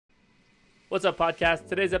What's up, podcast?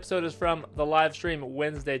 Today's episode is from the live stream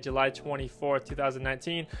Wednesday, July 24th,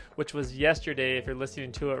 2019, which was yesterday. If you're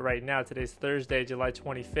listening to it right now, today's Thursday, July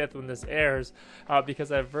 25th, when this airs,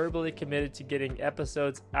 because I verbally committed to getting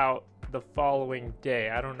episodes out the following day.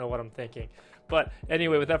 I don't know what I'm thinking. But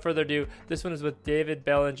anyway, without further ado, this one is with David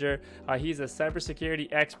Bellinger. He's a cybersecurity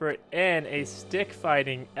expert and a stick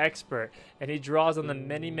fighting expert, and he draws on the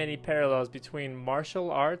many, many parallels between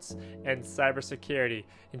martial arts and cybersecurity.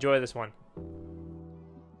 Enjoy this one.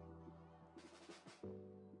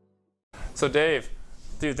 So Dave,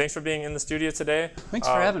 dude, thanks for being in the studio today. Thanks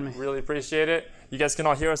for having me. Really appreciate it. You guys can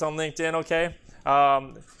all hear us on LinkedIn, okay?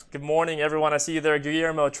 Good morning, everyone. I see you there.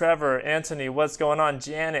 Guillermo, Trevor, Anthony, what's going on?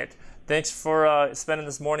 Janet, thanks for spending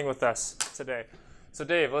this morning with us today. So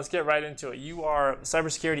Dave, let's get right into it. You are a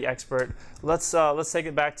cybersecurity expert. Let's take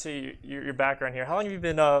it back to your background here. How long have you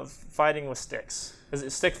been fighting with sticks? Is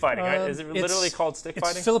it stick fighting, right? Is it literally called stick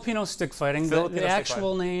fighting? It's Filipino stick fighting. The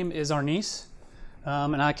actual name is Arnis.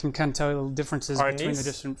 And I can kind of tell you the differences between the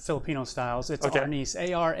different Filipino styles. It's Arnis,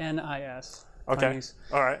 A-R-N-I-S. Okay, Arnis.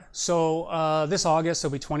 All right. So this August,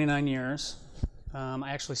 it'll be 29 years. I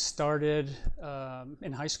actually started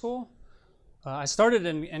in high school. I started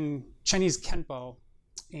in Chinese Kenpo,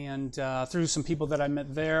 and through some people that I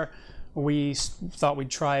met there, we thought we'd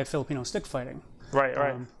try Filipino stick fighting. Right,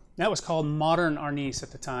 right. That was called Modern Arnis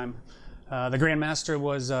at the time. The Grandmaster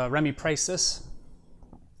was Remy Praesis,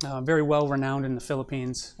 very well renowned in the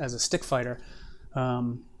Philippines as a stick fighter.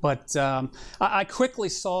 But I quickly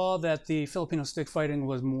saw that the Filipino stick fighting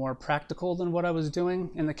was more practical than what I was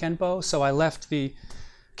doing in the Kenpo, so I left the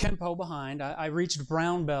Kenpo behind. I reached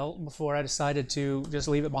brown belt before I decided to just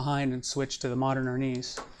leave it behind and switch to the Modern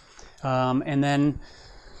Arnis. And then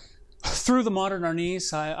through the Modern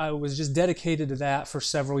Arnis, I was just dedicated to that for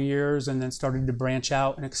several years, and then started to branch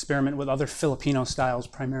out and experiment with other Filipino styles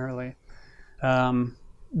primarily.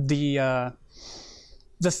 The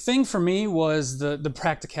thing for me was the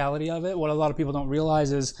practicality of it. What a lot of people don't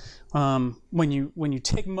realize is when you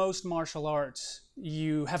take most martial arts,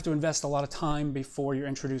 you have to invest a lot of time before you're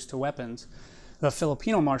introduced to weapons. The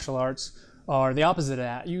Filipino martial arts are the opposite of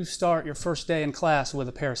that. You start your first day in class with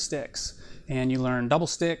a pair of sticks, and you learn double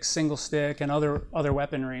stick, single stick, and other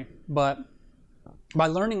weaponry. But by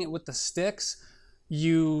learning it with the sticks,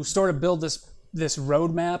 you sort of build this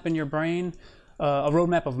roadmap in your brain, a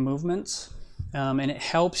roadmap of movements. And it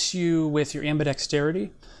helps you with your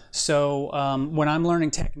ambidexterity. So when I'm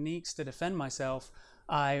learning techniques to defend myself,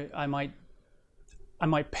 I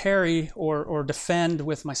might parry or defend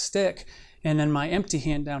with my stick, and then my empty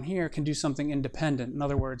hand down here can do something independent. In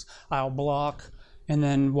other words, I'll block, and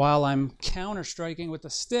then while I'm counter striking with the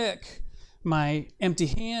stick, my empty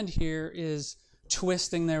hand here is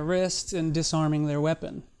twisting their wrist and disarming their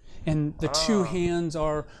weapon. And the two hands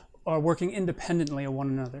are working independently of one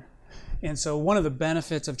another. And so one of the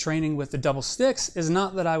benefits of training with the double sticks is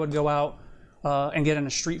not that I would go out and get in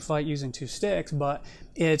a street fight using two sticks, but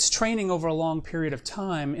it's training over a long period of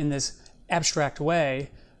time in this abstract way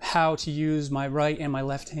how to use my right and my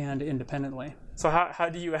left hand independently. So how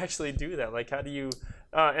do you actually do that? Like, how do you,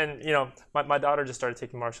 and you know, my daughter just started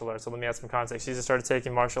taking martial arts, so let me add some context. She just started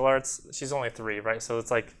taking martial arts. She's only 3, right? So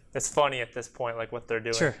it's like, it's funny at this point, like what they're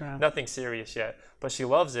doing. Sure, yeah. Nothing serious yet, but she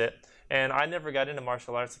loves it. And I never got into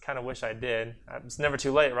martial arts. I kind of wish I did. It's never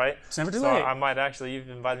too late, right? It's never too so late. I might actually, you've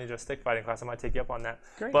invited me to a stick fighting class. I might take you up on that.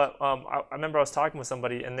 Great. But I remember I was talking with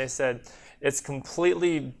somebody, and they said it's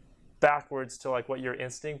completely backwards to like what your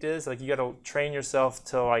instinct is. Like, you got to train yourself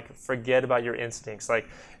to like forget about your instincts. Like,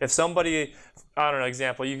 if somebody, I don't know,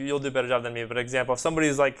 example, you'll do a better job than me, but example, if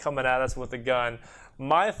somebody's like coming at us with a gun,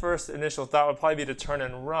 my first initial thought would probably be to turn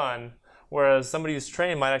and run, whereas somebody who's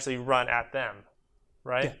trained might actually run at them,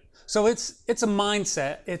 right? Yeah. So it's a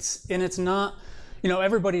mindset. It's not, you know,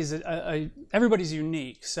 everybody's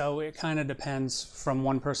unique. So it kind of depends from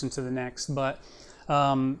one person to the next. But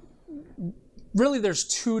really, there's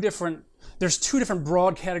two different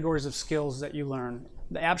broad categories of skills that you learn: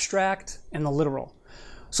 the abstract and the literal.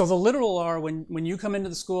 So the literal are when you come into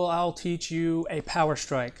the school, I'll teach you a power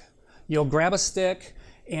strike. You'll grab a stick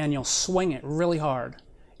and you'll swing it really hard,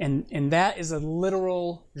 and that is a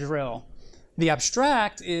literal drill. The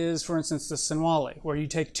abstract is, for instance, the Senwali, where you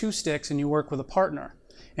take 2 sticks and you work with a partner.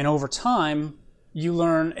 And over time, you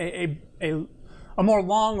learn a more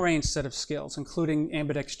long-range set of skills, including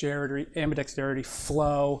ambidexterity,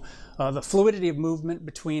 flow, the fluidity of movement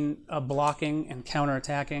between blocking and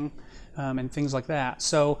counterattacking, and things like that.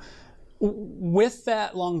 So with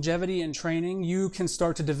that longevity and training, you can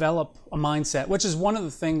start to develop a mindset, which is one of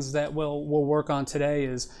the things that we'll work on today,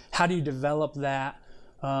 is how do you develop that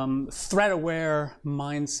threat-aware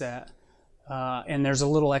mindset and there's a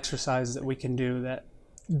little exercise that we can do that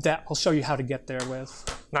I'll show you how to get there with.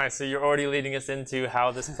 Nice. So you're already leading us into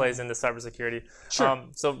how this plays into cybersecurity. Sure.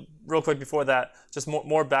 So real quick before that, just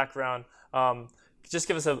more background. Just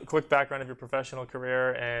give us a quick background of your professional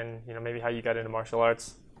career and maybe how you got into martial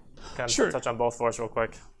arts. Kind of Sure. touch on both for us real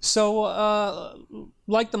quick. So,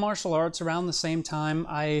 like the martial arts, around the same time,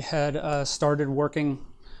 I had started working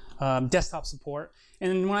desktop support.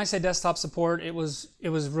 And when I say desktop support, it was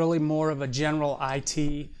really more of a general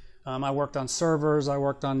IT. I worked on servers, I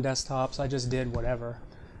worked on desktops, I just did whatever.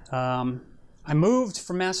 I moved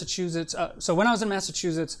from Massachusetts. So when I was in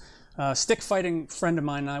Massachusetts, a stick fighting friend of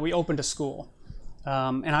mine and I, we opened a school.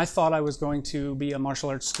 And I thought I was going to be a martial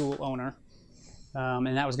arts school owner.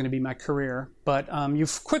 And that was going to be my career. But you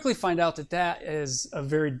quickly find out that is a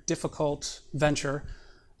very difficult venture.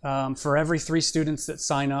 For every 3 students that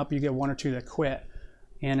sign up, you get 1 or 2 that quit.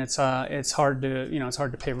 And it's hard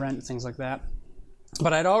to pay rent and things like that.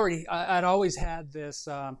 But I'd always had this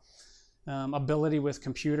ability with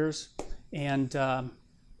computers, and I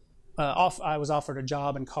was offered a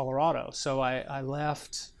job in Colorado. So I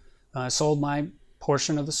left, sold my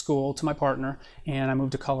portion of the school to my partner, and I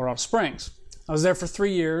moved to Colorado Springs. I was there for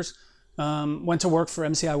 3 years, went to work for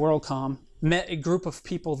MCI WorldCom, met a group of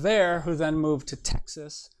people there who then moved to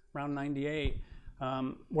Texas around '98,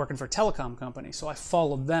 working for a telecom company. So I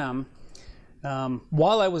followed them.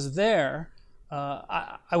 While I was there,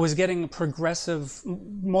 I was getting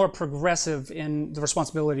more progressive in the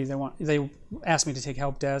responsibility they asked me to take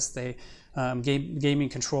help desk. They gave me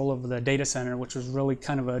control of the data center, which was really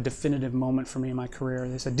kind of a definitive moment for me in my career.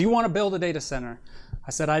 They said, "Do you want to build a data center?"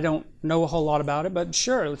 I said, "I don't know a whole lot about it, but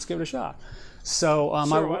sure, let's give it a shot." So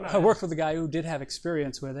I worked with a guy who did have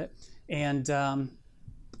experience with it, and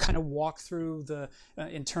kind of walked through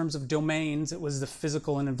in terms of domains, it was the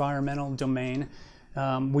physical and environmental domain.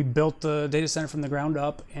 We built the data center from the ground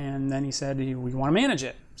up, and then he said, "We want to manage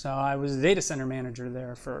it." So I was the data center manager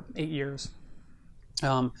there for 8 years.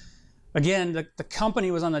 Again, the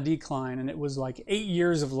company was on the decline, and it was like 8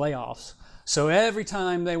 years of layoffs. So every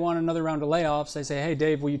time they want another round of layoffs, they say, "Hey,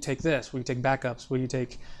 Dave, will you take this? Will you take backups? Will you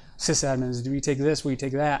take sysadmins? Do you take this? Will you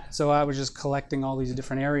take that?" So I was just collecting all these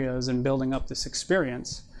different areas and building up this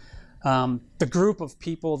experience. The group of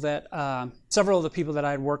people several of the people that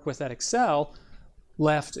I had worked with at Excel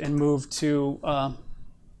left and moved to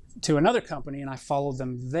another company, and I followed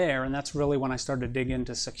them there, and that's really when I started to dig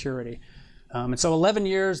into security. And so 11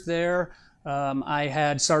 years there, I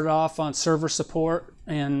had started off on server support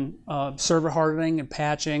and server hardening and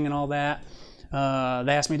patching and all that.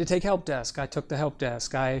 They asked me to take help desk. I took the help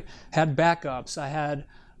desk. I had backups. I had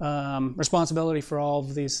responsibility for all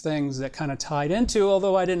of these things that kind of tied into,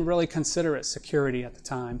 although I didn't really consider it security at the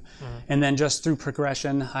time. Mm-hmm. And then just through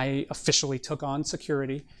progression, I officially took on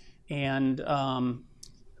security and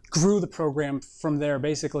grew the program from there,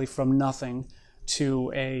 basically from nothing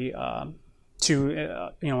to a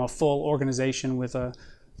full organization with a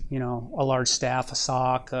large staff, a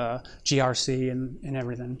SOC, a GRC, and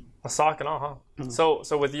everything. A SOC and all, huh? Mm-hmm.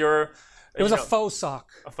 So with your... It was a faux SOC.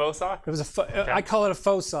 A faux SOC? It was okay. I call it a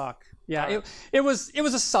faux SOC. Yeah, right. it was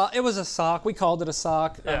a SOC. It was a SOC. We called it a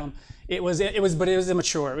SOC. Yeah. But it was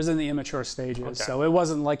immature. It was in the immature stages. Okay. So it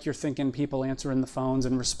wasn't like you're thinking people answering the phones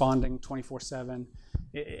and responding 24/7.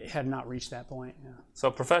 It had not reached that point. Yeah. So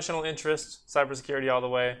professional interest, cybersecurity all the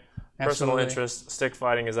way. Absolutely. Personal interest, stick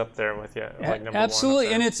fighting is up there with you. Like number Absolutely,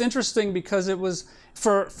 one and it's interesting because it was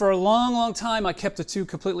for a long, long time I kept the two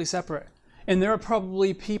completely separate. And there are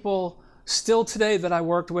probably people still today that I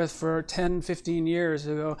worked with for 10, 15 years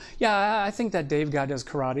who go, "Yeah, I think that Dave guy does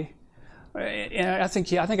karate. And I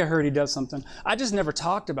think I heard he does something." I just never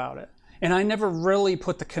talked about it, and I never really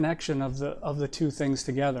put the connection of the two things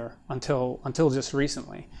together until just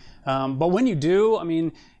recently. But when you do, I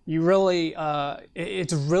mean, you really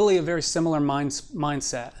it's really a very similar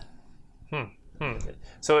mindset.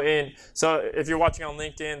 So if you're watching on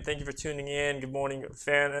LinkedIn, thank you for tuning in. Good morning,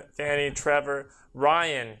 Fanny, Trevor,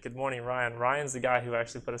 Ryan. Good morning, Ryan. Ryan's the guy who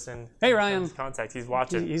actually put us in contact. He's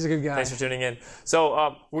watching. He's a good guy. Thanks for tuning in.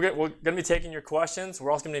 So we're going to be taking your questions.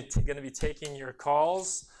 We're also going to be taking your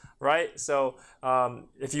calls, right? So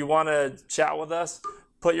if you want to chat with us,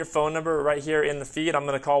 put your phone number right here in the feed. I'm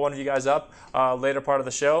going to call one of you guys up later part of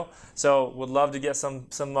the show. So would love to get some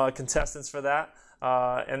contestants for that.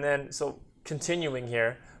 And then continuing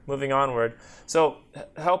here, moving onward. So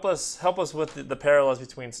help us with the parallels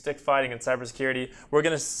between stick fighting and cybersecurity. We're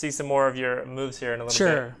going to see some more of your moves here in a little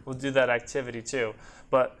bit. We'll do that activity too.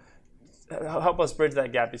 But help us bridge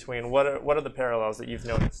that gap between what are the parallels that you've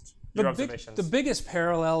noticed? your observations. The biggest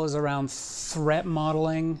parallel is around threat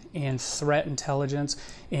modeling and threat intelligence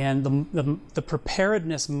and the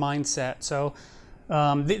preparedness mindset. So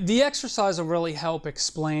the exercise will really help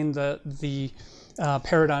explain the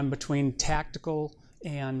paradigm between tactical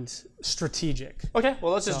and strategic. Okay,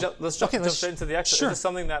 well let's jump straight into the exercise. Sure. Is this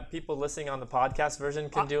something that people listening on the podcast version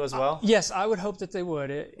can do as well? Yes, I would hope that they would.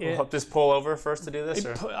 Just pull over first to do this?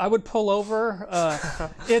 I would pull over.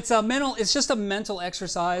 It's just a mental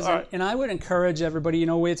exercise, Right. and I would encourage everybody.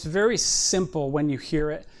 It's very simple when you hear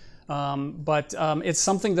it, but it's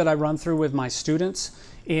something that I run through with my students,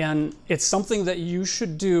 and it's something that you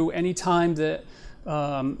should do anytime that.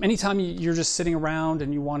 Anytime you're just sitting around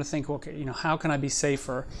and you want to think, okay, how can I be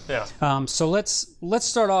safer? Yeah. So let's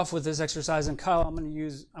start off with this exercise, and Kyle, I'm going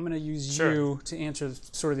to use Sure. you to answer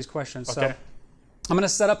sort of these questions. Okay. So I'm going to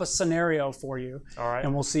set up a scenario for you, All right.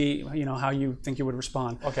 and we'll see, how you think you would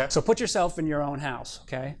respond. Okay. So put yourself in your own house,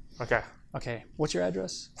 okay? Okay. Okay. What's your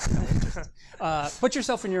address? Put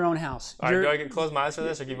yourself in your own house. All right, do I close my eyes for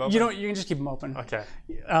this or keep them open? You can just keep them open. Okay.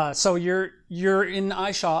 So you're in the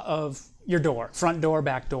eye shot of your door, front door,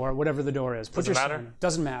 back door, whatever the door is. Does it matter?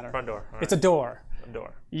 Doesn't matter. Front door. All right. It's a door. A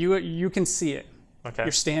door. You can see it. Okay.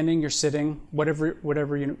 You're standing, you're sitting, whatever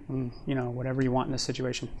you whatever you want in this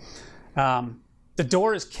situation. The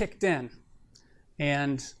door is kicked in,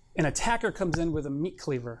 and an attacker comes in with a meat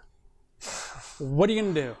cleaver. What are you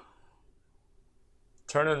gonna do?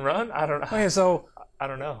 Turn and run? I don't know. Okay, so I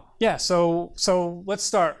don't know. yeah, so let's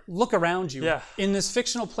start. Look around you. Yeah. In this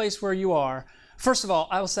fictional place where you are. First of all,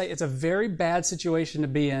 I will say it's a very bad situation to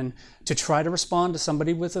be in to try to respond to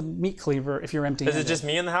somebody with a meat cleaver if you're empty-handed. Is it just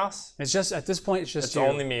me in the house? It's just at this point. It's just It's you.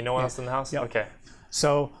 only me. No one else in the house. Yep. Okay.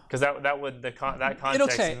 So Because that context it'll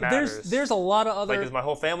take. matters. There's a lot of other. like, is my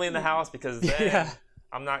whole family in the house? Because then Yeah.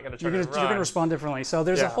 I'm not going to turn You're and going run. to respond differently. So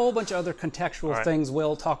there's a Yeah. whole bunch of other contextual right. things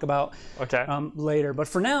we'll talk about Okay. later. But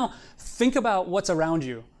for now, think about what's around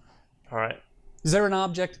you. All right. Is there an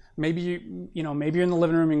object? Maybe maybe you're in the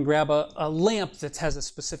living room and grab a lamp that has a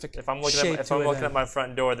specific If I'm looking shape at to it. looking at my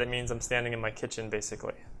front door, that means I'm standing in my kitchen,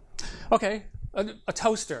 basically. Okay, a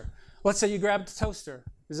toaster. Let's say you grabbed a toaster.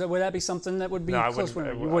 Would that be something that would be No, I close?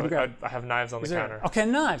 wouldn't. You wouldn't grab. I have knives on the counter. Okay,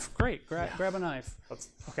 knife. Great. Grab a knife.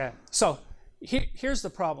 Okay. So here's the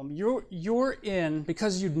problem. You're in,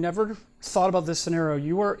 because you'd never thought about this scenario,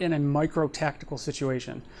 you are in a micro tactical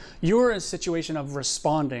situation. You are in a situation of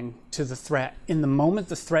responding to the threat in the moment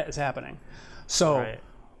the threat is happening. So Right.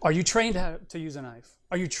 are you trained to use a knife?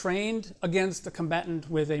 Are you trained against a combatant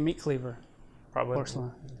with a meat cleaver?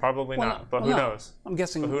 Probably not. But Well, who no. knows? I'm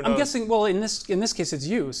guessing. who I'm knows? guessing. Well, in this case, it's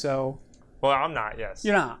you. So Well, I'm not. Yes.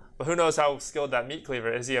 you're not. But who knows how skilled that meat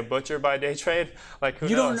cleaver is? He a butcher by day trade? Like who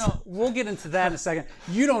You knows? don't know. We'll get into that in a second.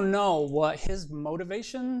 You don't know what his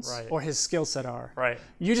motivations Right. or his skill set are. Right.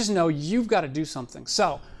 You just know you've got to do something.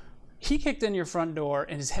 So he kicked in your front door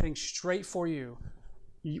and is heading straight for you,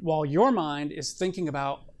 while your mind is thinking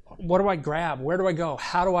about, what do I grab? Where do I go?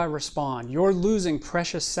 How do I respond? You're losing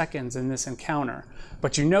precious seconds in this encounter,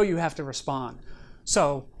 but you know you have to respond.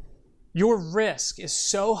 So your risk is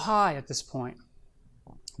so high at this point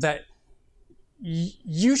that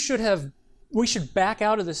we should back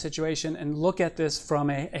out of the situation and look at this from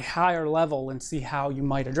a higher level and see how you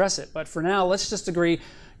might address it. But for now, let's just agree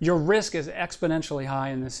your risk is exponentially high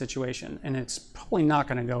in this situation, and it's probably not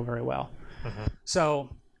going to go very well. Mm-hmm. So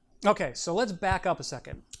let's back up a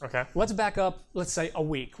second. Okay. Let's back up, let's say a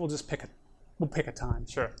week. We'll pick a time.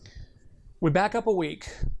 Sure. We back up a week.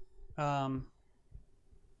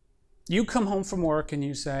 You come home from work and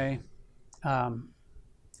you say,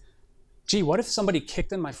 gee, what if somebody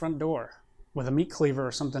kicked in my front door with a meat cleaver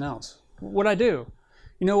or something else? What'd I do?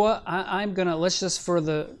 You know what? I'm gonna, let's just, for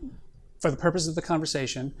the purpose of the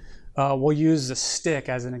conversation, we'll use the stick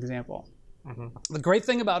as an example. Mm-hmm. The great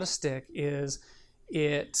thing about a stick is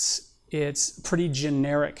it's pretty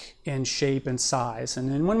generic in shape and size.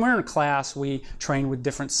 And then when we're in a class, we train with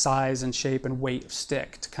different size and shape and weight of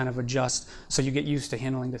stick to kind of adjust so you get used to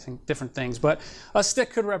handling different things. But a stick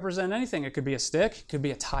could represent anything. It could be a stick, it could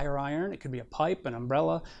be a tire iron, it could be a pipe, an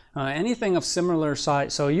umbrella, anything of similar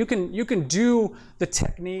size. So you can do the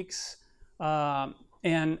techniques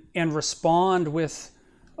and respond with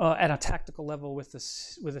at a tactical level with a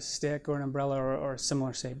stick or an umbrella or a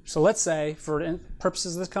similar shape. So let's say, for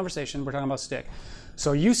purposes of this conversation, we're talking about stick.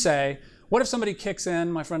 So you say, what if somebody kicks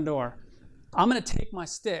in my front door? I'm going to take my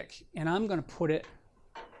stick and I'm going to put it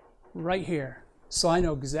right here, so I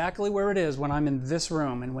know exactly where it is when I'm in this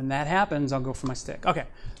room. And when that happens, I'll go for my stick. Okay,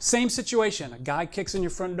 same situation. A guy kicks in your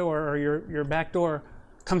front door, or your back door,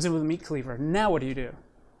 comes in with a meat cleaver. Now what do?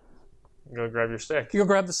 Go grab your stick. You go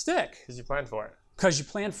grab the stick. Because you planned for it. because you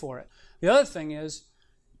planned for it. The other thing is,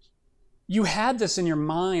 you had this in your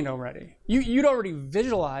mind already. You'd already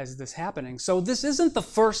visualized this happening. So this isn't the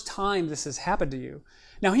first time this has happened to you.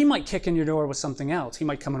 Now, he might kick in your door with something else. He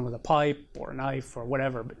might come in with a pipe or a knife or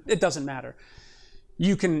whatever, but it doesn't matter.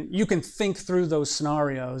 You can think through those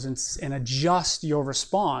scenarios and adjust your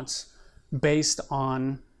response based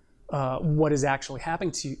on what is actually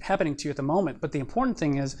happening to you at the moment. But the important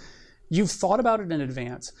thing is, you've thought about it in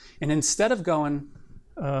advance. And instead of going,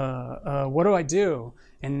 what do I do?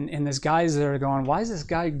 And there's guys that are going, why is this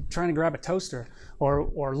guy trying to grab a toaster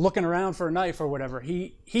or looking around for a knife or whatever?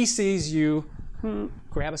 He sees you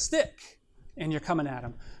grab a stick and you're coming at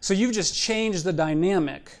him. So you've just changed the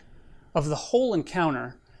dynamic of the whole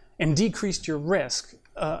encounter and decreased your risk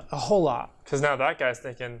a whole lot. Because now that guy's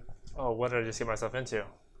thinking, oh, what did I just get myself into?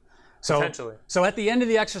 So, potentially. So at the end of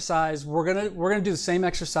the exercise, we're gonna do the same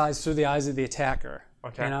exercise through the eyes of the attacker.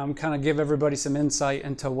 Okay. And I'm kind of give everybody some insight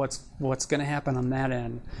into what's going to happen on that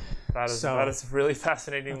end. That is a really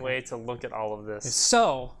fascinating way to look at all of this.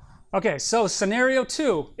 So scenario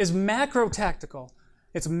 2 is macro tactical.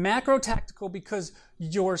 It's macro tactical because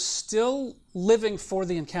you're still living for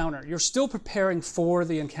the encounter. You're still preparing for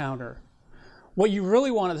the encounter. What you really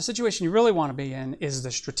want, the situation you really want to be in, is the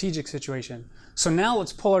strategic situation. So now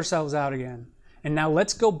let's pull ourselves out again. And now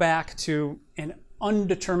let's go back to an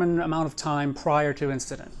undetermined amount of time prior to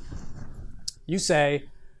incident. You say,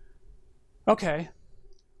 okay,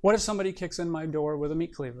 what if somebody kicks in my door with a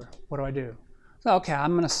meat cleaver? What do I do? So, okay,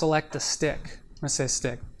 I'm going to select a stick. I'm going to say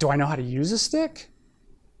stick. Do I know how to use a stick?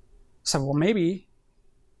 So, well, maybe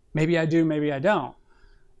I do, maybe I don't.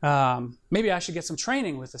 Maybe I should get some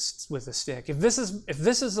training with a stick. If this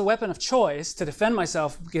is the weapon of choice to defend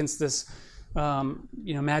myself against this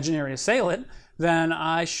imaginary assailant, then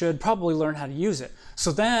I should probably learn how to use it.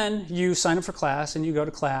 So then you sign up for class and you go to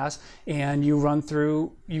class and you run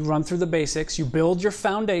through the basics. You build your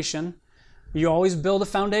foundation. You always build a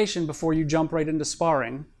foundation before you jump right into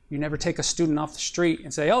sparring. You never take a student off the street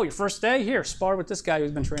and say, oh, your first day? Here, spar with this guy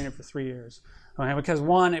who's been training for 3 years. Okay, because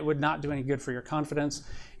one, it would not do any good for your confidence,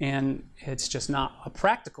 and it's just not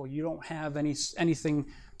practical. You don't have anything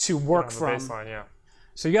to work from. The baseline, yeah.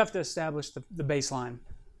 So you have to establish the baseline.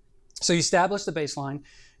 So you establish the baseline.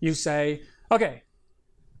 You say, okay,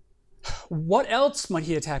 what else might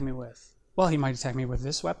he attack me with? Well, he might attack me with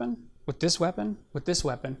this weapon, with this weapon, with this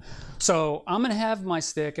weapon. So I'm going to have my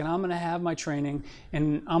stick, and I'm going to have my training,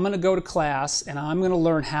 and I'm going to go to class, and I'm going to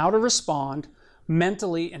learn how to respond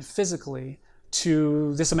mentally and physically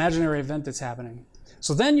to this imaginary event that's happening.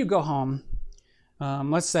 So then you go home.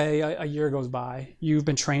 Let's say a year goes by. You've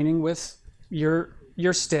been training with your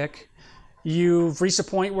stick. You've reached a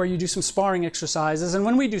point where you do some sparring exercises, and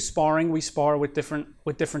when we do sparring, we spar with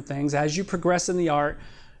different things. As you progress in the art,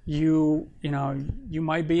 you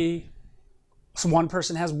might be, so one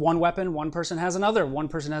person has one weapon, one person has another, one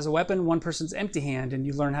person has a weapon, one person's empty hand, and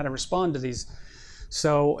you learn how to respond to these.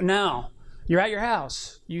 So now you're at your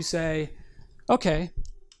house. You say, okay,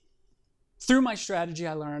 through my strategy,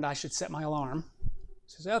 I learned I should set my alarm.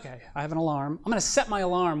 So say, okay, I have an alarm. I'm going to set my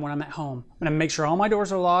alarm when I'm at home. I'm going to make sure all my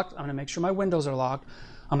doors are locked. I'm going to make sure my windows are locked.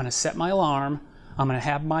 I'm going to set my alarm. I'm going to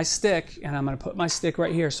have my stick, and I'm going to put my stick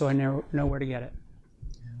right here so I know where to get it.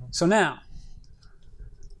 So now,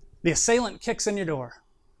 the assailant kicks in your door,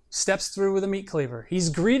 steps through with a meat cleaver. He's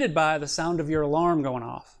greeted by the sound of your alarm going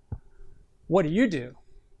off. What do?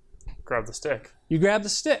 Grab the stick. You grab the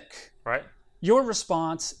stick. Right. Your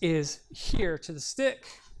response is here to the stick,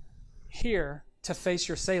 here to face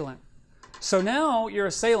your assailant. So now your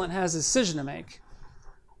assailant has a decision to make.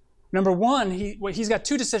 Number one, he's got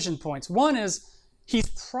 2 decision points. One is he's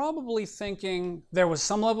probably thinking there was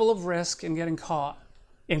some level of risk in getting caught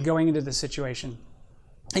in going into this situation.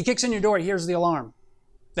 He kicks in your door, he hears the alarm.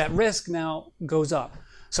 That risk now goes up.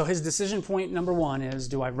 So his decision point number 1 is,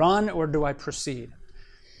 do I run or do I proceed?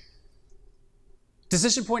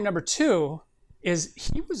 Decision point number 2 is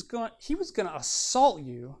he was going to assault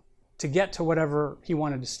you to get to whatever he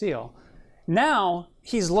wanted to steal. Now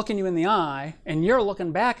he's looking you in the eye, and you're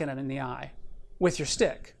looking back at him in the eye with your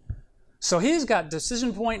stick. So he's got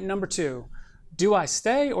decision point number 2. Do I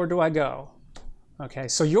stay or do I go? Okay,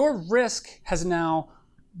 so your risk has now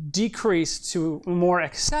decreased to a more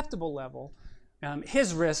acceptable level.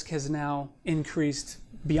 His risk has now increased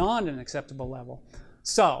beyond an acceptable level.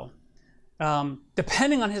 So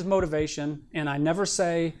depending on his motivation, and I never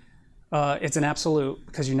say it's an absolute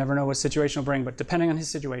because you never know what situation will bring, but depending on his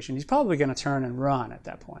situation, he's probably going to turn and run at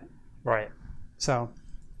that point. Right. So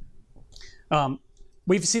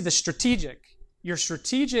we see the strategic. Your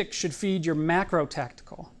strategic should feed your macro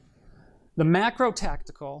tactical. The macro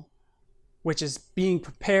tactical which is being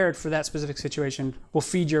prepared for that specific situation, will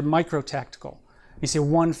feed your micro tactical. You see,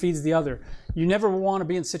 one feeds the other. You never want to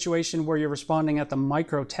be in a situation where you're responding at the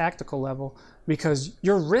micro tactical level because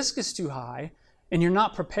your risk is too high and you're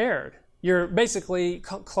not prepared. You're basically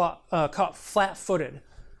caught flat-footed,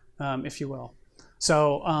 if you will.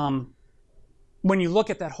 So when you look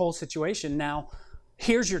at that whole situation, now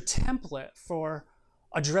here's your template for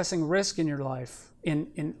addressing risk in your life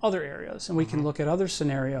in other areas. And we can look at other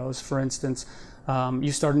scenarios. For instance,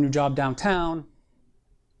 you start a new job downtown,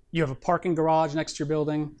 you have a parking garage next to your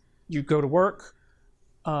building, you go to work.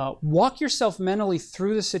 Walk yourself mentally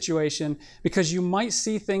through the situation because you might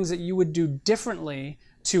see things that you would do differently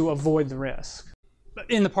to avoid the risk.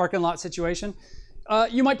 In the parking lot situation,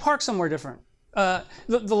 you might park somewhere different.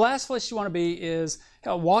 The last place you want to be is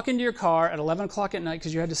walk into your car at 11 o'clock at night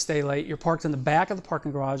because you had to stay late. You're parked in the back of the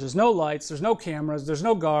parking garage. There's no lights, there's no cameras, there's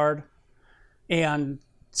no guard, and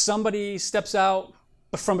somebody steps out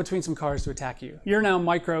from between some cars to attack you. You're now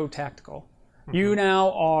micro tactical. You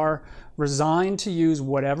now are resigned to use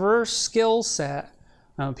whatever skill set.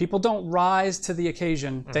 People don't rise to the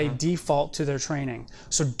occasion. They default to their training.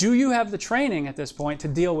 So do you have the training at this point to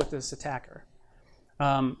deal with this attacker?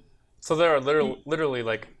 So there are literally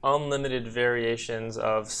like unlimited variations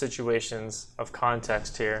of situations of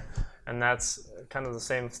context here. And that's kind of the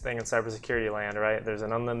same thing in cybersecurity land, right? There's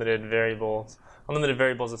an unlimited variables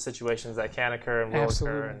of situations that can occur and will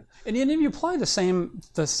occur. And you apply the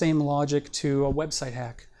same logic to a website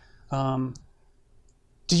hack.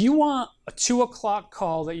 Do you want a 2 o'clock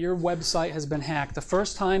call that your website has been hacked the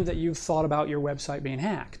first time that you've thought about your website being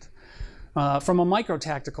hacked? From a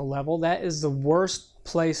micro-tactical level, that is the worst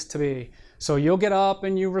place to be. So you'll get up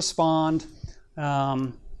and you respond.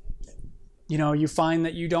 You find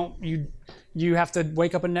that you have to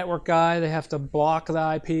wake up a network guy. They have to block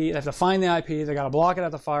the IP. They have to find the IP. They got to block it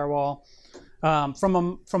at the firewall.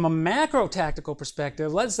 From a macro tactical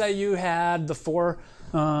perspective, let's say you had the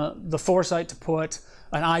foresight to put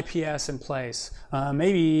an IPS in place,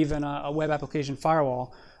 maybe even a web application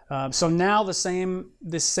firewall. So now the same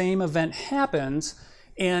event happens,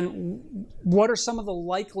 and what are some of the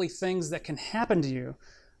likely things that can happen to you?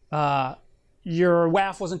 Your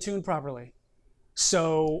WAF wasn't tuned properly.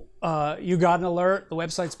 So you got an alert, the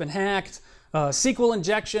website's been hacked, SQL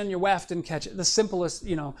injection, your WAF didn't catch it. The simplest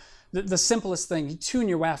thing, you tune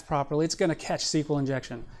your WAF properly, it's gonna catch SQL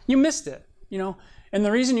injection. You missed it, and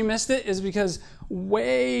the reason you missed it is because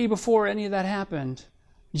way before any of that happened,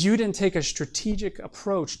 you didn't take a strategic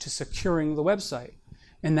approach to securing the website.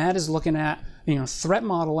 And that is looking at threat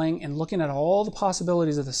modeling and looking at all the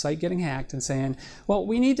possibilities of the site getting hacked and saying, well,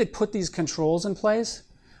 we need to put these controls in place.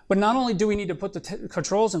 But not only do we need to put the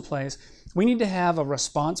controls in place, we need to have a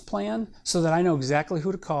response plan so that I know exactly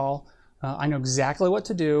who to call, I know exactly what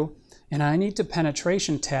to do, and I need to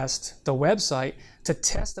penetration test the website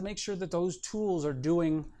to make sure that those tools are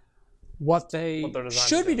doing what they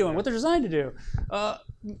should be doing, what they're designed to do.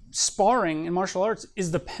 Sparring in martial arts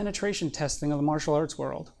is the penetration testing of the martial arts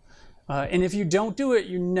world. And if you don't do it,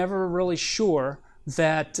 you're never really sure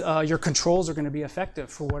that your controls are going to be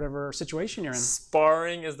effective for whatever situation you're in.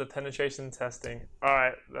 Sparring is the penetration testing. All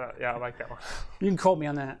right. Yeah, I like that one. You can quote me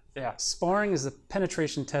on that. Yeah. Sparring is the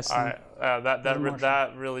penetration testing. All right.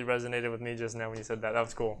 That really resonated with me just now when you said that. That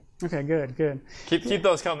was cool. Okay, good. Keep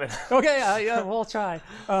those coming. Okay, yeah, we'll try.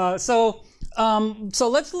 So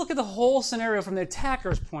let's look at the whole scenario from the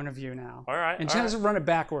attacker's point of view now. All right. And just run it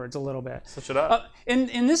backwards a little bit. Switch it up.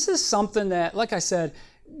 And this is something that, like I said,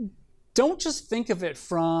 don't just think of it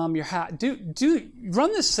from your hat. Do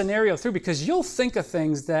run this scenario through, because you'll think of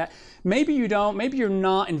things that maybe you don't, maybe you're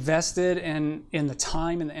not invested in the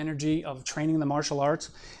time and the energy of training the martial arts.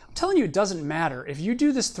 I'm telling you, it doesn't matter. If you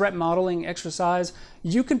do this threat modeling exercise,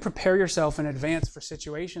 you can prepare yourself in advance for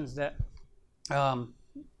situations that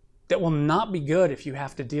will not be good if you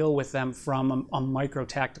have to deal with them from a micro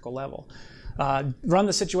tactical level. Run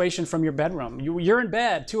the situation from your bedroom. You're in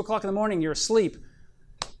bed, 2 o'clock in the morning, you're asleep.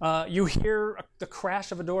 You hear the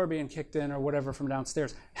crash of a door being kicked in or whatever from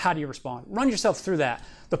downstairs. How do you respond? Run yourself through that.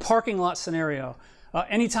 The parking lot scenario.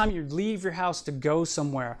 Anytime you leave your house to go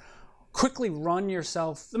somewhere, quickly run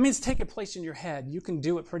yourself. That means take a place in your head. You can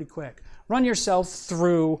do it pretty quick. Run yourself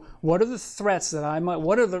through what are the threats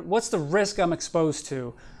that what's the risk I'm exposed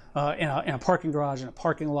to in a parking garage, in a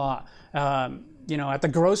parking lot, at the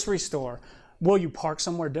grocery store. Will you park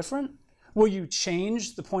somewhere different? Will you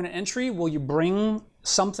change the point of entry? Will you bring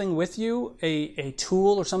something with you, a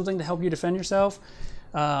tool or something to help you defend yourself?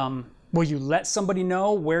 Will you let somebody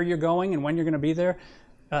know where you're going and when you're going to be there?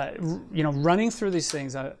 Running through these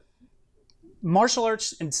things, martial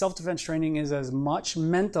arts and self-defense training is as much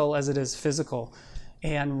mental as it is physical,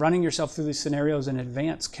 and running yourself through these scenarios in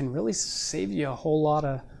advance can really save you a whole lot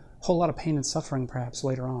of pain and suffering perhaps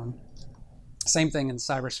later on. Same thing in the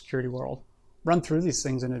cybersecurity world. Run through these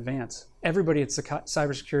things in advance. Everybody at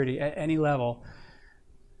cybersecurity at any level,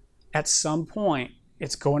 at some point,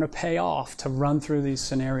 it's going to pay off to run through these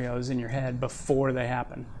scenarios in your head before they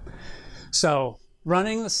happen. So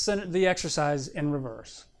running the exercise in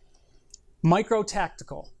reverse.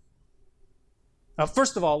 Micro-tactical.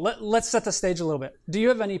 First of all, let's set the stage a little bit. Do you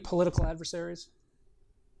have any political adversaries?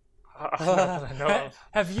 No.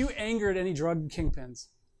 Have you angered any drug kingpins?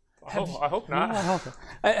 I hope not.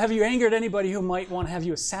 Have you angered anybody who might want to have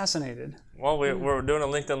you assassinated? Well, we're doing a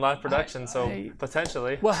LinkedIn Live production, so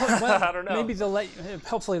potentially. Well, I don't know. Maybe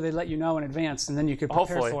hopefully they let you know in advance, and then you could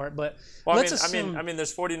prepare for it. But let's assume. I mean,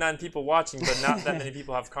 there's 49 people watching, but not that many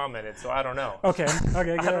people have commented, so I don't know. Okay,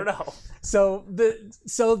 good. I don't know. So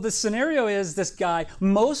the scenario is this guy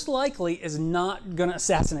most likely is not going to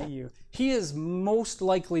assassinate you. He is most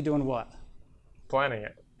likely doing what? Planning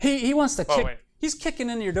it. He wants to kick. Wait. He's kicking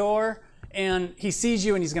in your door, and he sees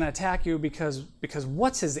you, and he's going to attack you because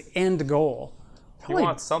what's his end goal? He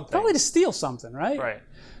wants something. Probably to steal something, right? Right.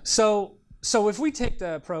 So if we take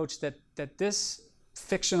the approach that this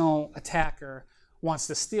fictional attacker wants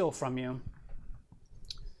to steal from you,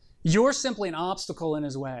 you're simply an obstacle in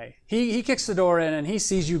his way. He kicks the door in, and he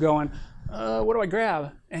sees you going, what do I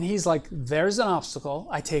grab? And he's like, there's an obstacle.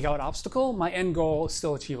 I take out obstacle. My end goal is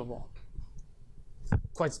still achievable.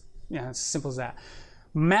 Yeah, it's as simple as that.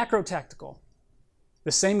 Macro tactical.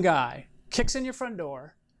 The same guy kicks in your front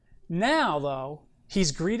door. Now, though,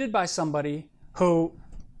 he's greeted by somebody who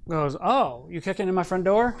goes, oh, you kicking in my front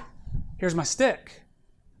door? Here's my stick.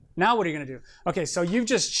 Now what are you going to do? Okay, so you've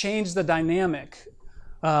just changed the dynamic.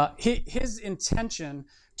 His intention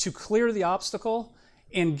to clear the obstacle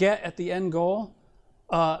and get at the end goal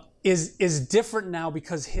is different now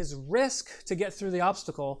because his risk to get through the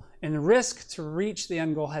obstacle and the risk to reach the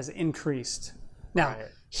end goal has increased. Now,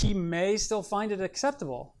 he may still find it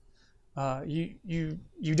acceptable. You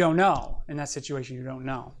don't know. In that situation, you don't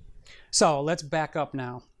know. So let's back up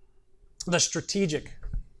now. The strategic.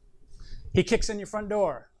 He kicks in your front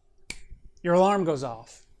door. Your alarm goes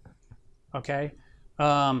off. Okay?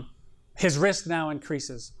 His risk now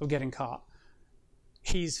increases of getting caught.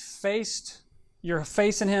 You're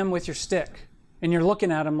facing him with your stick, and you're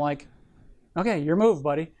looking at him like, okay, your move,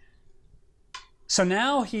 buddy. So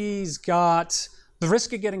now he's got the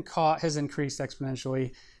risk of getting caught has increased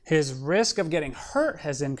exponentially. His risk of getting hurt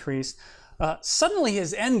has increased. Suddenly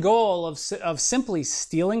his end goal of simply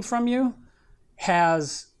stealing from you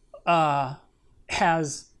has been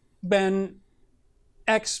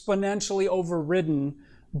exponentially overridden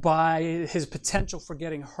by his potential for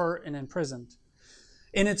getting hurt and imprisoned.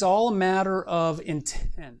 And it's all a matter of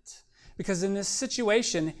intent. Because in this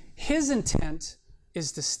situation, his intent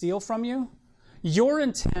is to steal from you. Your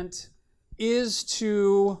intent is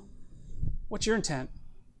to... What's your intent?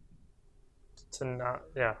 To not,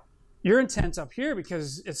 yeah. Your intent's up here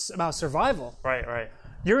because it's about survival. Right.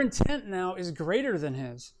 Your intent now is greater than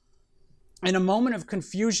his. In a moment of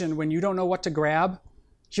confusion when you don't know what to grab,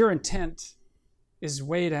 your intent is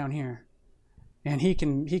way down here. And he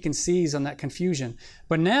can seize on that confusion.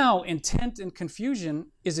 But now intent and confusion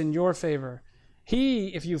is in your favor.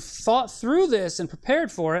 If you've thought through this and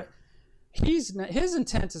prepared for it, his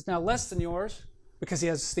intent is now less than yours because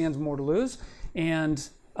he stands more to lose, and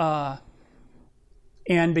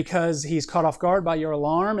because he's caught off guard by your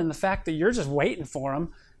alarm and the fact that you're just waiting for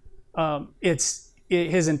him, his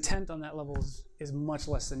intent on that level is much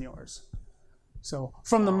less than yours. So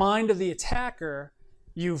from the mind of the attacker,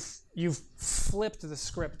 you've flipped the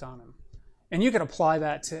script on him. And you can apply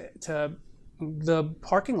that to the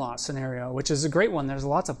parking lot scenario, which is a great one. There's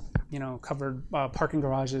lots of covered parking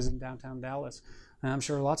garages in downtown Dallas. And I'm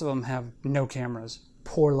sure lots of them have no cameras,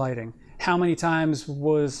 poor lighting. How many times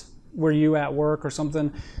were you at work or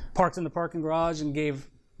something, parked in the parking garage and gave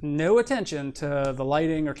no attention to the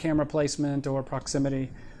lighting or camera placement or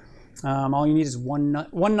proximity? All you need is one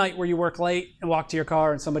night where you work late and walk to your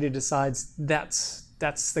car and somebody decides that's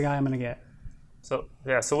the guy I'm going to get. So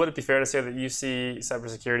would it be fair to say that you see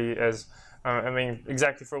cybersecurity as,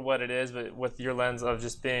 exactly for what it is, but with your lens of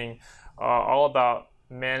just being all about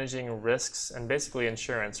managing risks and basically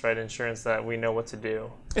insurance, right? Insurance that we know what to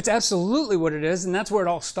do. It's absolutely what it is, and that's where it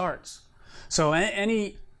all starts. So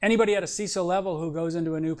anybody at a CISO level who goes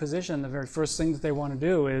into a new position, the very first thing that they want to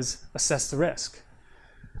do is assess the risk.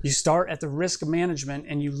 You start at the risk management,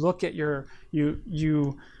 and you look at the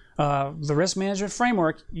risk management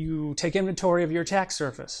framework. You take inventory of your attack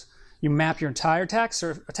surface. you map your entire attack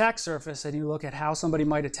surface, and you look at how somebody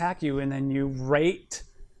might attack you, and then you rate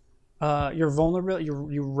your vulnerability.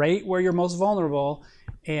 You rate where you're most vulnerable,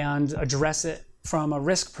 and address it from a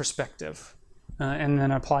risk perspective, and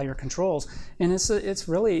then apply your controls. And it's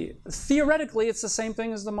really, theoretically, it's the same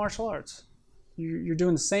thing as the martial arts. You're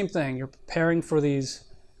doing the same thing. You're preparing for these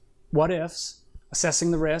what ifs, assessing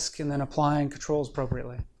the risk, and then applying controls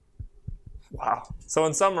appropriately. Wow. So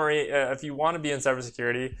in summary, if you want to be in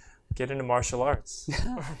cybersecurity, get into martial arts.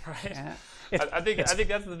 Right? Yeah. I think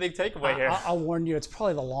that's the big takeaway here. I'll warn you, it's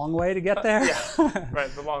probably the long way to get there. Right,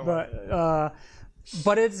 the long way.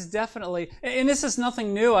 But it's definitely, and this is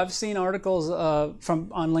nothing new. I've seen articles on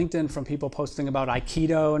LinkedIn from people posting about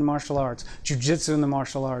Aikido and martial arts, Jiu-Jitsu and the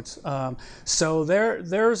martial arts. So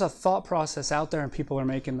there's a thought process out there, and people are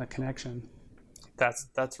making the connection.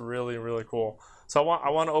 That's really, really cool. So I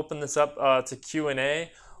want to open this up to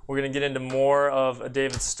Q&A. We're going to get into more of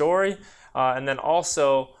David's story, and then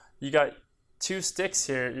also you got 2 sticks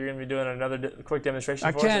here. You're going to be doing another quick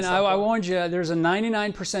demonstration for us? I warned you, there's a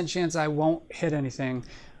 99% chance I won't hit anything,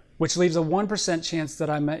 which leaves a 1% chance that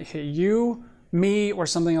I might hit you, me, or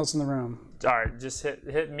something else in the room. All right, just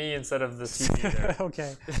hit me instead of the TV there.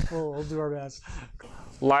 Okay, we'll do our best.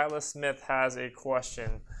 Lila Smith has a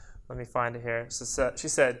question. Let me find it here. So she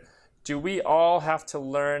said, do we all have to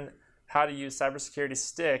learn how to use cybersecurity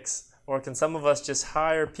sticks, or can some of us just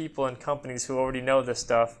hire people in companies who already know this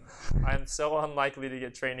stuff? I am so unlikely to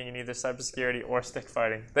get training in either cybersecurity or stick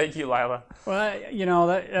fighting. Thank you, Lila. Well,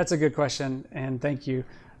 that's a good question, and thank you.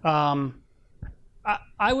 I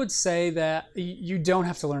would say that you don't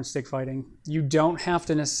have to learn stick fighting. You don't have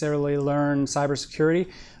to necessarily learn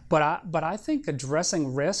cybersecurity, but I think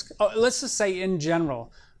addressing risk, let's just say in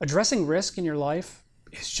general, addressing risk in your life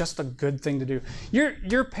is just a good thing to do.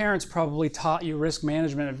 Your parents probably taught you risk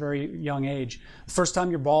management at a very young age. The first time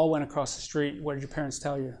your ball went across the street, what did your parents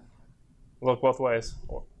tell you? Look both ways.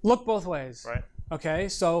 Look both ways. Right. Okay,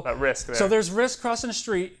 so that risk there. So there's risk crossing the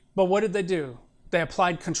street, but what did they do? They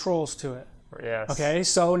applied controls to it. Yes. Okay,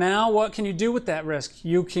 so now what can you do with that risk?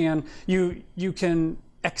 You can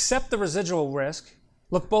accept the residual risk,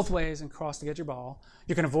 look both ways, and cross to get your ball.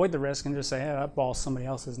 You can avoid the risk and just say, hey, that ball's somebody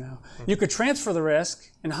else's now. Mm-hmm. You could transfer the risk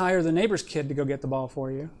and hire the neighbor's kid to go get the ball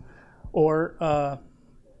for you. Or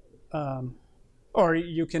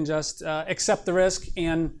you can just accept the risk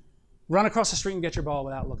and run across the street and get your ball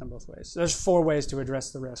without looking both ways. There's 4 ways to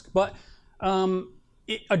address the risk. But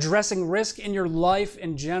addressing risk in your life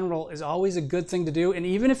in general is always a good thing to do. And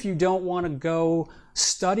even if you don't want to go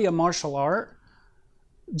study a martial art,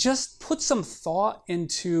 just put some thought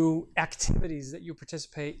into activities that you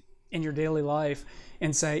participate in your daily life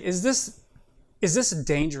and say, is this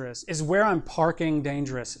dangerous? Is where I'm parking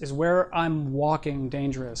dangerous? Is where I'm walking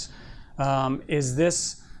dangerous? Is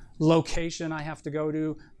this location I have to go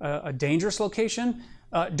to a dangerous location?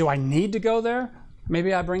 Do I need to go there?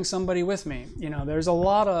 Maybe I bring somebody with me. There's a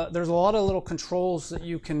lot of little controls that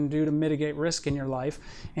you can do to mitigate risk in your life.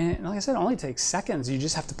 And like I said, it only takes seconds. You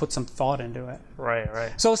just have to put some thought into it.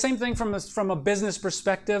 Right. So same thing from a business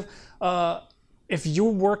perspective. If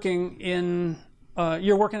you're working in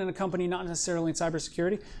a company not necessarily in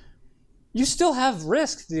cybersecurity, you still have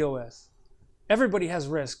risk to deal with. Everybody has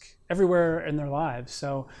risk everywhere in their lives.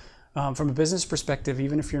 So from a business perspective,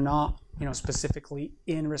 even if you're not specifically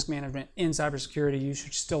in risk management, in cybersecurity, you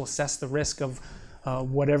should still assess the risk of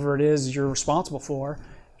whatever it is you're responsible for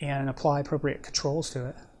and apply appropriate controls to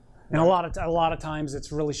it. And a lot of times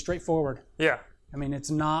it's really straightforward. Yeah. I mean,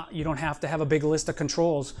 it's not, you don't have to have a big list of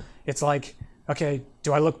controls. It's like, okay,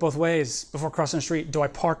 do I look both ways before crossing the street? Do I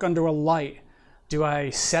park under a light? Do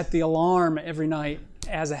I set the alarm every night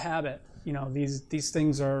as a habit? These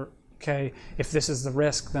things are, okay, if this is the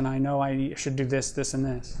risk, then I know I should do this, this, and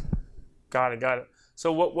this. Got it.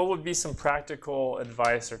 So what would be some practical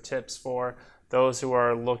advice or tips for those who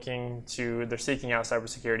are they're seeking out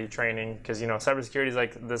cybersecurity training? Because, cybersecurity is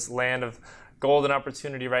like this land of golden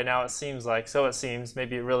opportunity right now, it seems like. So it seems,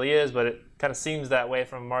 maybe it really is, but it kind of seems that way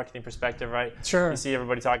from a marketing perspective, right? Sure. You see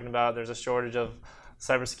everybody talking about there's a shortage of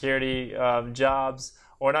cybersecurity jobs,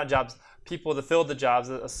 or not jobs, people to fill the jobs,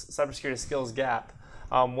 a cybersecurity skills gap.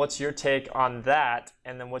 What's your take on that?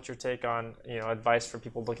 And then what's your take on advice for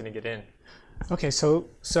people looking to get in? Okay, so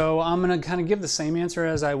I'm going to kind of give the same answer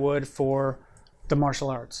as I would for the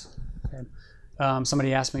martial arts. Okay.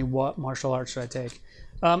 Somebody asked me, what martial arts should I take?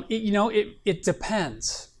 It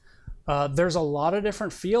depends. There's a lot of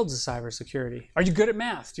different fields of cybersecurity. Are you good at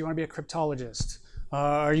math? Do you want to be a cryptologist?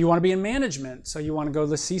 Or you want to be in management? So you want to go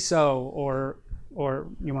the CISO, or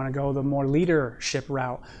you want to go the more leadership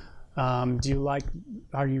route? Do you like?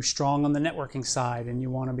 Are you strong on the networking side, and you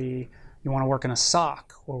want to work in a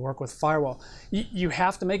SOC or work with firewall? You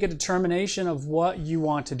have to make a determination of what you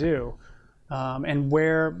want to do, and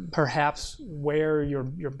where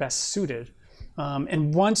you're best suited.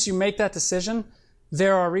 And once you make that decision,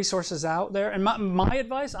 there are resources out there. And my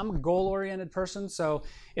advice, I'm a goal-oriented person, so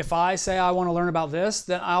if I say I want to learn about this,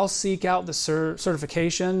 then I'll seek out the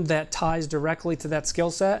certification that ties directly to that skill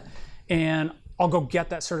set, and I'll go get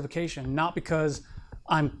that certification, not because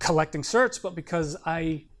I'm collecting certs, but because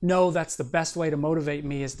I know that's the best way to motivate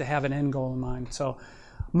me, is to have an end goal in mind. So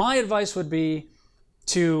my advice would be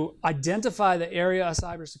to identify the area of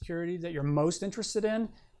cybersecurity that you're most interested in,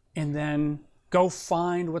 and then go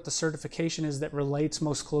find what the certification is that relates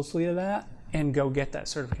most closely to that, and go get that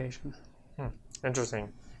certification.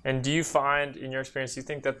 Interesting. And do you find, in your experience, do you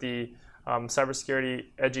think that the cybersecurity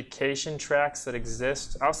education tracks that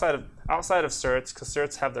exist outside of certs, because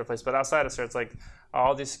certs have their place, but outside of certs, like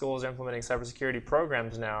all these schools are implementing cybersecurity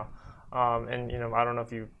programs now, and I don't know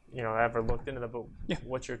if you ever looked into that, but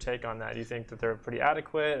what's your take on that? Do you think that they're pretty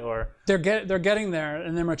adequate, or they're getting there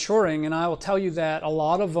and they're maturing? And I will tell you that a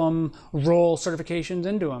lot of them roll certifications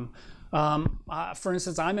into them. For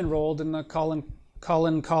instance, I'm enrolled in the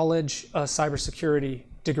Collin College cybersecurity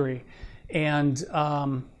degree, and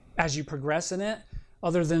as you progress in it,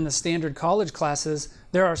 other than the standard college classes,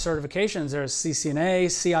 there are certifications. There's CCNA,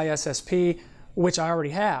 CISSP, which I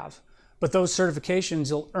already have. But those certifications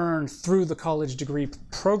you'll earn through the college degree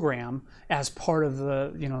program as part of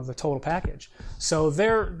the the total package. So they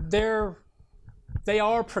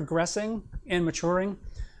are progressing and maturing,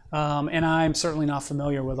 and I'm certainly not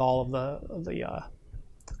familiar with all of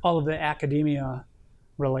the academia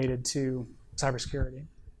related to cybersecurity.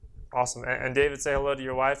 Awesome. And David, say hello to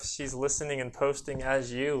your wife. She's listening and posting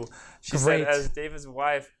as you. She Great. said, as David's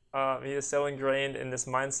wife, he is so ingrained in this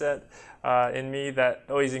mindset in me that,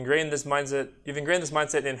 you've ingrained this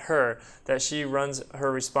mindset in her that she runs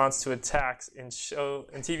her response to attacks in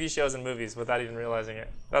TV shows and movies without even realizing it.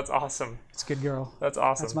 That's awesome. It's a good girl. That's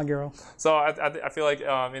awesome. That's my girl. So I feel like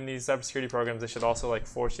in these cybersecurity programs, they should also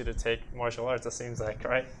force you to take martial arts, it seems like,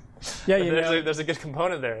 right? Yeah, there's a good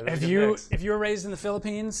component there. If you were raised in the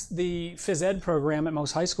Philippines, the phys ed program at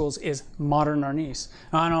most high schools is modern arnis.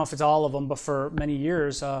 I don't know if it's all of them, but for many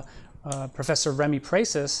years, Professor Remy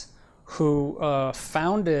Prasis, who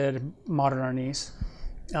founded modern arnis,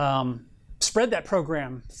 spread that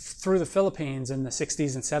program through the Philippines in the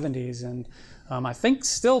 60s and 70s, and I think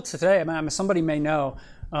still today. Somebody may know.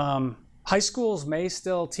 High schools may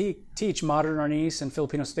still teach modern arnis and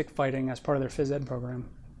Filipino stick fighting as part of their phys ed program.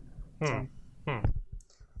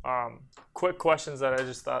 Quick questions that I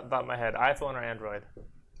just thought in my head. iPhone or Android?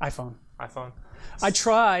 iPhone. I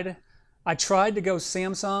tried to go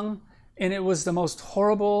Samsung, and it was the most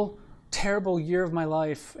horrible, terrible year of my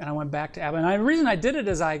life, and I went back to Apple. And the reason I did it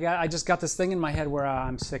is I just got this thing in my head where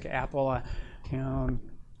I'm sick of Apple,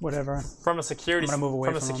 whatever. From a security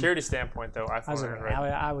standpoint, though, iPhone or Android?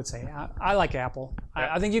 I would say I like Apple.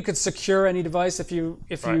 Yeah. I think you could secure any device if you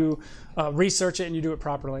research it and you do it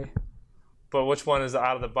properly. But which one is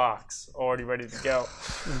out of the box, already ready to go?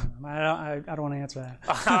 I don't want to answer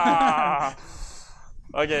that.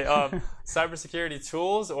 Okay, cybersecurity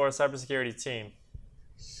tools or cybersecurity team?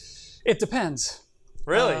 It depends.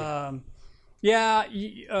 Really? Yeah.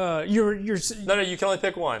 You're. No. You can only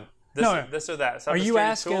pick one. This or that. Are you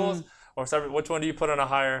asking? Tools or which one do you put on a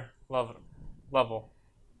higher level?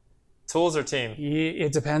 Tools or team?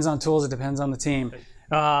 It depends on tools. It depends on the team,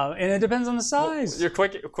 and it depends on the size. Your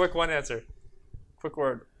quick one answer. Quick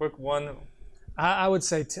word. Quick one. I would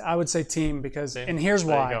say team because, and here's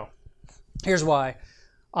why. There you go. Here's why.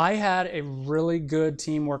 I had a really good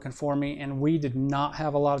team working for me, and we did not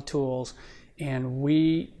have a lot of tools, and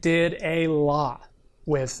we did a lot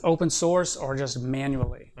with open source or just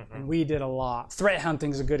manually. And we did a lot. Threat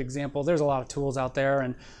hunting is a good example. There's a lot of tools out there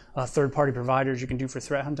and third-party providers you can do for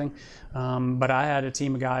threat hunting. But I had a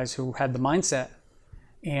team of guys who had the mindset.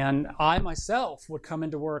 And I myself would come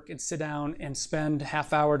into work and sit down and spend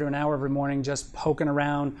half hour to an hour every morning just poking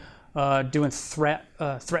around, doing threat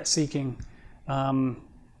seeking,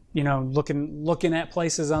 looking at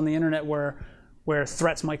places on the internet where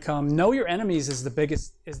threats might come. Know your enemies is the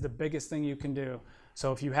biggest thing you can do.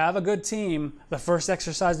 So if you have a good team, the first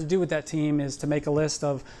exercise to do with that team is to make a list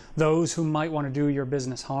of those who might want to do your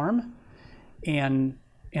business harm, and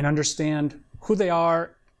understand who they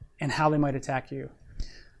are and how they might attack you.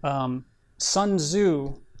 Sun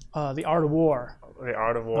Tzu The Art of War. The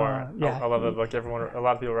Art of War. Yeah, I love that book. A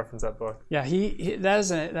lot of people reference that book. Yeah, that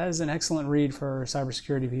is an excellent read for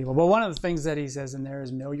cybersecurity people. But one of the things that he says in there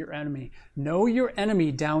is know your enemy. Know your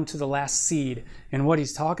enemy down to the last seed. And what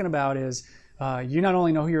he's talking about is you not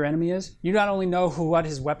only know who your enemy is, you not only know what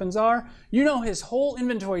his weapons are, you know his whole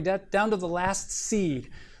inventory down to the last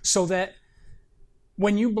seed. So that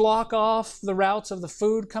when you block off the routes of the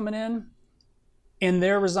food coming in, and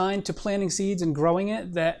they're resigned to planting seeds and growing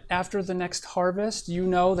it, that after the next harvest, you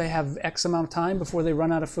know they have X amount of time before they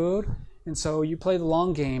run out of food. And so you play the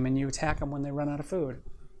long game and you attack them when they run out of food.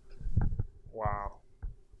 Wow.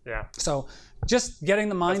 Yeah. So just getting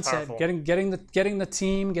the mindset, getting the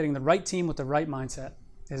team, getting the right team with the right mindset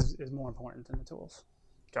is more important than the tools.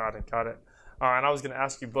 Got it. And I was going to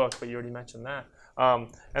ask you book, but you already mentioned that.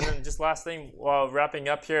 And then just last thing, while wrapping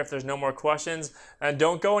up here, if there's no more questions, and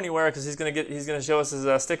don't go anywhere because he's gonna show us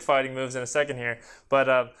his stick fighting moves in a second here.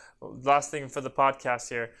 But last thing for the podcast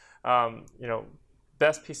here,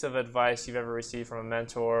 best piece of advice you've ever received from a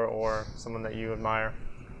mentor or someone that you admire.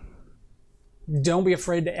 Don't be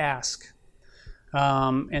afraid to ask.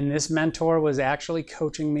 And this mentor was actually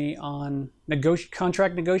coaching me on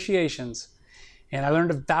contract negotiations. And I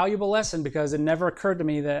learned a valuable lesson because it never occurred to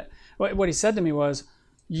me that what he said to me was,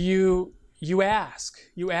 you ask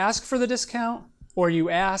for the discount or you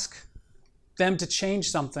ask them to change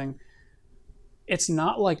something. It's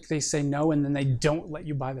not like they say no and then they don't let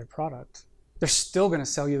you buy their product. They're still going to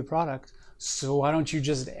sell you the product. So why don't you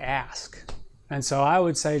just ask? And so I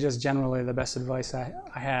would say just generally the best advice I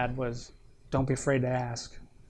had was don't be afraid to ask.